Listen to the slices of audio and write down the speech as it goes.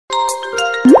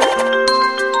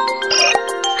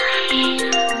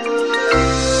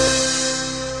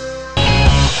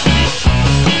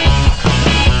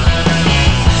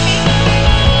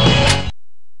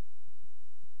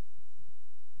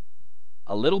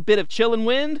A little bit of chill and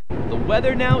wind. The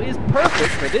weather now is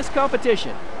perfect for this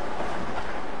competition.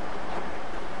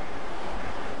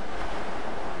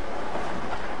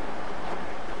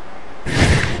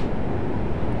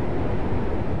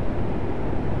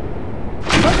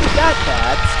 Wasn't that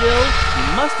bad, still, he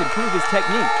must improve his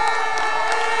technique.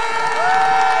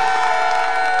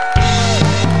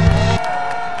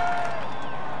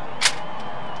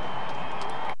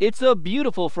 It's a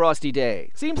beautiful frosty day.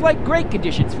 Seems like great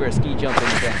conditions for a ski jumping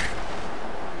event.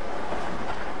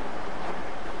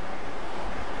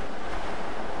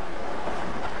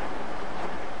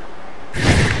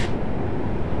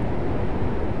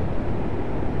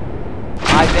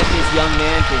 I bet this young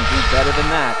man can do better than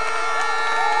that.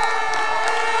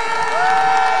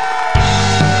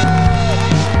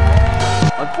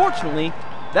 Unfortunately,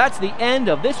 that's the end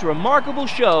of this remarkable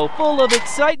show full of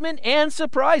excitement and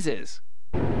surprises.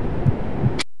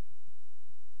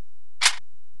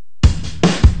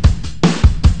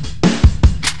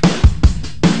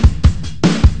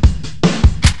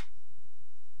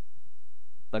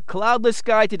 The cloudless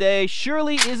sky today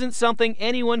surely isn't something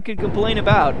anyone can complain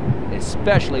about,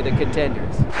 especially the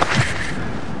contenders.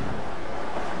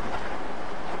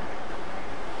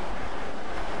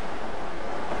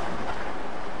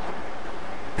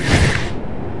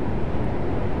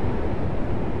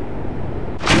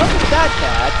 Wasn't that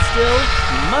bad, still,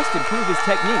 he must improve his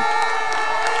technique.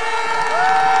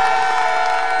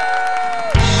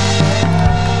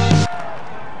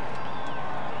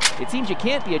 It seems you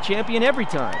can't be a champion every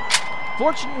time.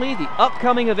 Fortunately, the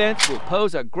upcoming events will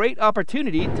pose a great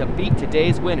opportunity to beat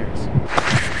today's winners.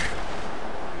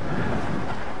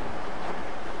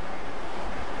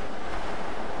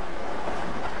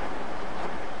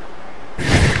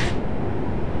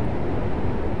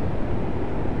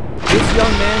 This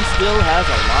young man still has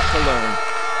a lot to learn.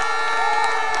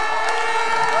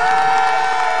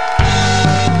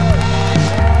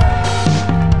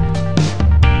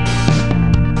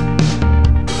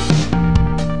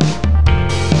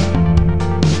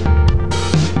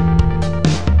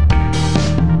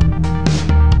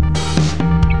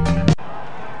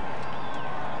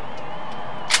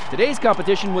 Today's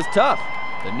competition was tough.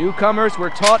 The newcomers were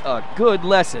taught a good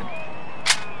lesson.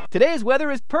 Today's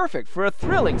weather is perfect for a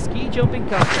thrilling ski jumping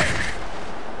contest.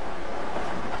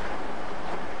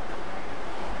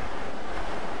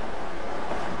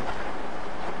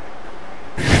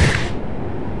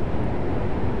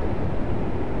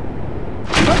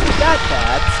 Wasn't that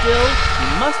bad, still, he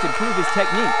must improve his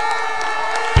technique.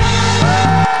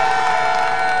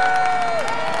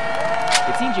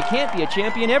 It seems you can't be a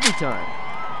champion every time.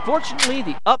 Fortunately,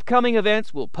 the upcoming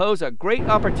events will pose a great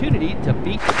opportunity to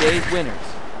beat today's winners.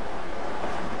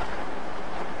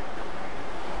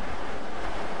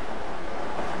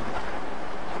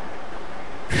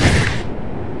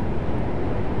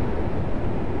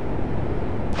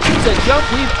 It's a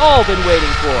jump we've all been waiting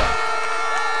for.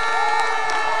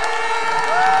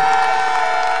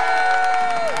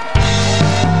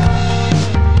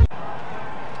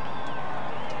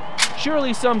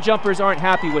 Surely some jumpers aren't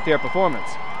happy with their performance.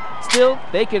 Still,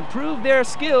 they can prove their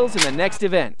skills in the next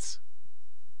events.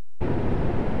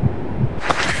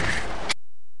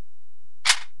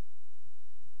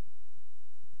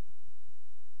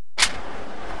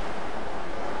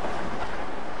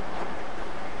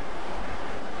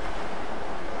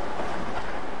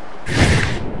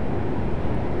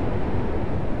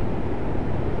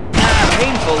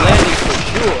 Painful landing for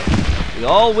sure. We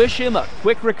all wish him a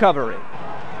quick recovery.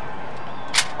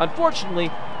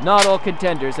 Unfortunately, not all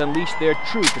contenders unleash their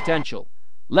true potential.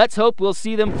 Let's hope we'll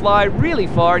see them fly really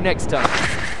far next time.